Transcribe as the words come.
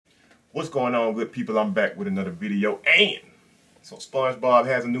What's going on, good people? I'm back with another video, and so SpongeBob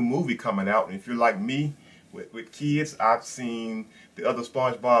has a new movie coming out, and if you're like me with kids, I've seen the other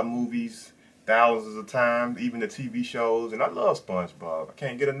SpongeBob movies thousands of times, even the TV shows, and I love SpongeBob. I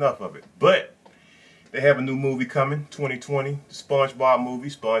can't get enough of it. But they have a new movie coming, 2020, the SpongeBob movie,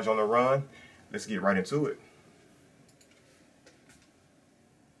 Sponge on the Run. Let's get right into it.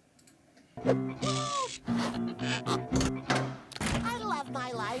 I love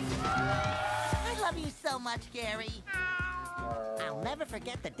my life. I love you so much, Gary. I'll never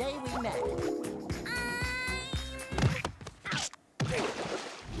forget the day we met.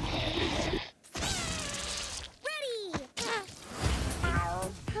 Ready!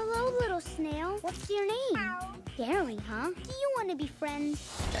 Hello, little snail. What's your name? Gary, huh? Do you want to be friends?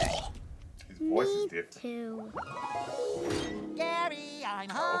 His voice is different. Too. Gary, I'm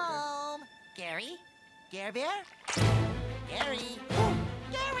home. Gary? Gare Bear? Gary?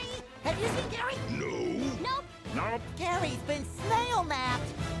 Gary! Have you seen Gary? No. Nope. Nope. Gary's been snail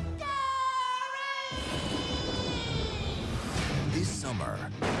napped. Gary! This summer,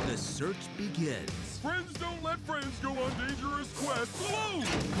 the search begins. Friends don't let friends go on dangerous quests alone!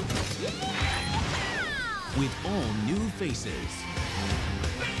 With all new faces.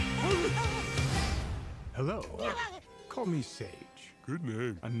 Hello. Call me Sage. Good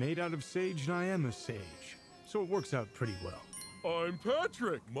name. I'm made out of sage and I am a sage, so it works out pretty well. I'm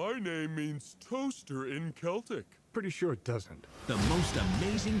Patrick. My name means toaster in Celtic. Pretty sure it doesn't. The most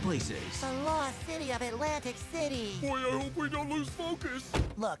amazing places. The lost city of Atlantic City. Boy, I hope we don't lose focus.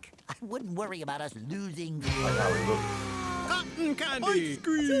 Look, I wouldn't worry about us losing. Like how he looks. Cotton candy! Ice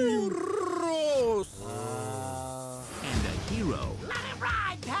cream! And a hero Let it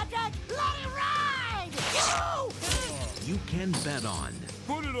ride, Patrick! Let it ride! Go! you can bet on.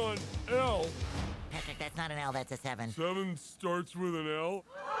 Put it on L. Patrick, that's not an L, that's a 7. 7 starts with an L.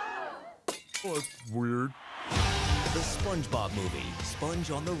 Oh, that's weird. The SpongeBob movie, Sponge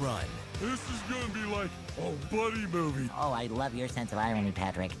on the Run. This is gonna be like a buddy movie. Oh, I love your sense of irony,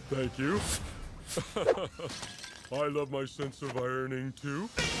 Patrick. Thank you. I love my sense of ironing too.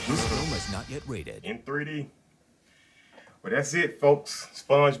 This film is not yet rated. In 3D. Well, that's it, folks.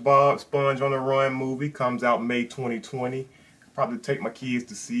 SpongeBob, Sponge on the Run movie comes out May 2020. Probably take my kids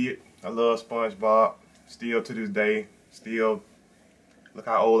to see it. I love SpongeBob. Still to this day. Still, look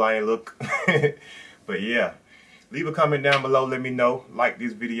how old I look. But yeah, leave a comment down below. Let me know. Like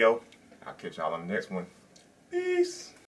this video. I'll catch y'all on the next one. Peace.